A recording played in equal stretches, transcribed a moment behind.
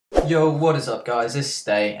Yo, what is up guys, this is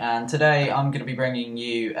Stay, and today I'm going to be bringing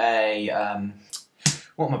you a,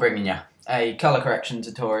 what am I bringing you? A colour correction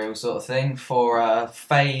tutorial sort of thing for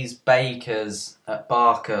FaZe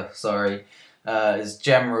Barker, his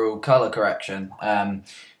general colour correction.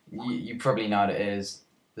 You probably know what it is,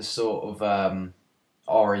 the sort of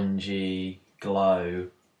orangey glow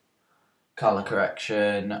colour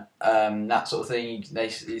correction, that sort of thing.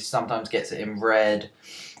 He sometimes gets it in red,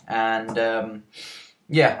 and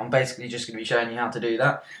yeah, I'm basically just going to be showing you how to do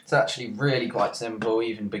that. It's actually really quite simple,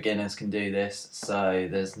 even beginners can do this, so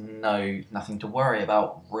there's nothing to worry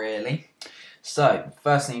about really. So,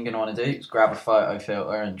 first thing you're going to want to do is grab a photo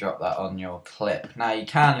filter and drop that on your clip. Now you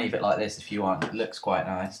can leave it like this if you want, it looks quite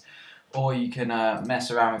nice. Or you can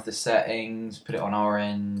mess around with the settings, put it on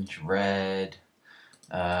orange, red,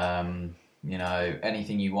 you know,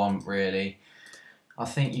 anything you want really. I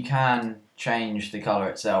think you can change the colour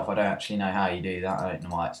itself. I don't actually know how you do that. I don't know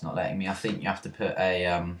why it's not letting me. I think you have to put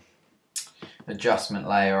a adjustment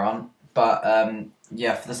layer on. But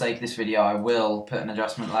yeah, for the sake of this video, I will put an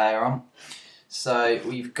adjustment layer on. So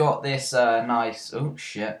we've got this nice. Oh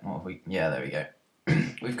shit! What have we? Yeah, there we go.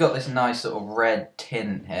 We've got this nice sort of red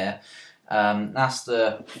tint here. That's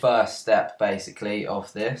the first step basically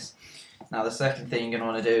of this. Now the second thing you're going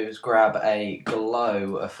to want to do is grab a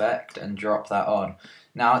glow effect and drop that on.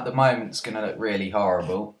 Now at the moment it's going to look really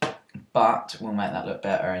horrible, but we'll make that look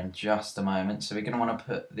better in just a moment. So we're going to want to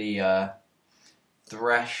put the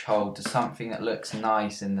threshold to something that looks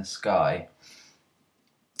nice in the sky.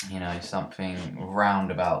 You know, something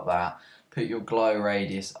round about that. Put your glow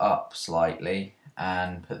radius up slightly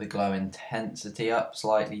and put the glow intensity up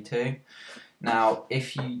slightly too. Now,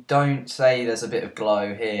 if you don't say there's a bit of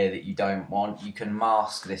glow here that you don't want, you can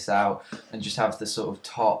mask this out and just have the sort of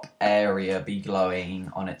top area be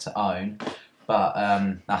glowing on its own. But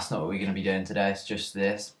that's not what we're going to be doing today, it's just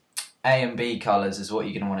this. A and B colours is what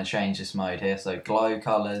you're going to want to change this mode here. So glow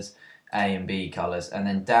colours, A and B colours. And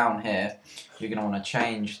then down here, you're going to want to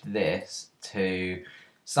change this to,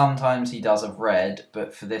 sometimes he does a red,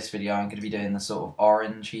 but for this video I'm going to be doing the sort of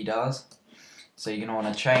orange he does. So you're going to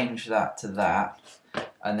want to change that to that,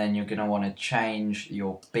 and then you're going to want to change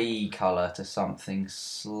your B colour to something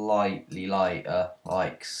slightly lighter,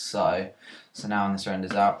 like so. So now when this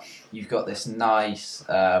renders out, you've got this nice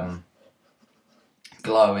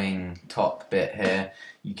glowing top bit here.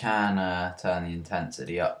 You can turn the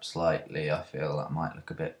intensity up slightly, I feel that might look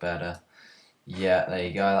a bit better. Yeah, there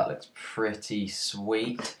you go, that looks pretty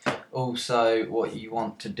sweet. Also, what you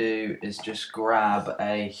want to do is just grab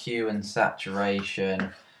a hue and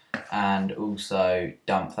saturation and also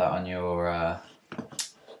dump that on your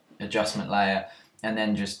adjustment layer, and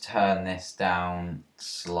then just turn this down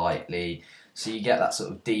slightly so you get that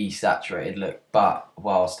sort of desaturated look, but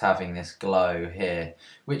whilst having this glow here,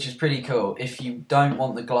 which is pretty cool. If you don't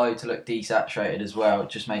want the glow to look desaturated as well,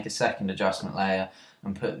 just make a second adjustment layer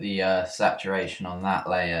and put the saturation on that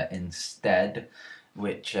layer instead,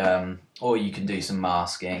 which or you can do some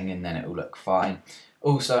masking and then it will look fine.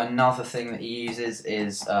 Also, another thing that he uses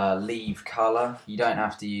is leave colour. You don't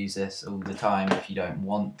have to use this all the time if you don't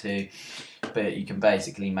want to, but you can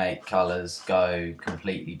basically make colours go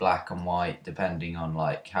completely black and white depending on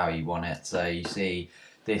like how you want it. So you see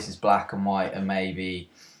this is black and white, and maybe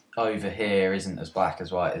over here isn't as black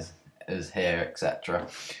as white as here, etc.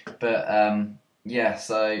 But yeah,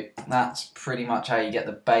 so that's pretty much how you get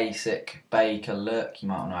the basic Baker look. You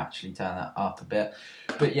might want to actually turn that up a bit.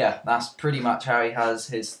 But yeah, that's pretty much how he has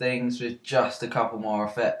his things, with just a couple more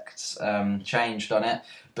effects changed on it.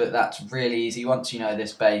 But that's really easy. Once you know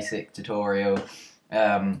this basic tutorial,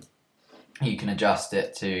 you can adjust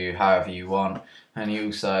it to however you want. And he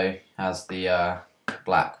also has the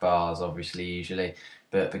black bars, obviously, usually.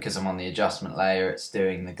 But because I'm on the adjustment layer, it's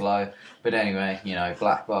doing the glow. But anyway, you know,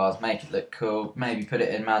 black bars, make it look cool. Maybe put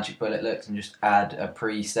it in Magic Bullet looks and just add a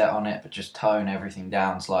preset on it, but just tone everything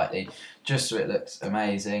down slightly, just so it looks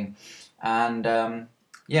amazing. And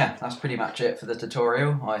yeah, that's pretty much it for the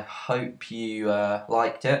tutorial. I hope you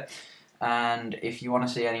liked it. And if you want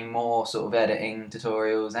to see any more sort of editing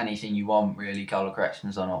tutorials, anything you want really, colour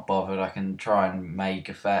corrections, I'm not bothered. I can try and make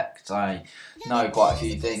effects. I know quite a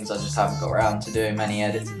few things, I just haven't got around to doing many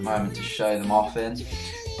edits at the moment to show them off in.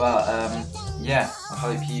 But yeah, I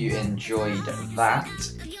hope you enjoyed that,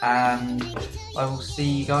 and I will see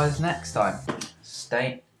you guys next time.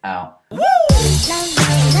 Stay out. Woo!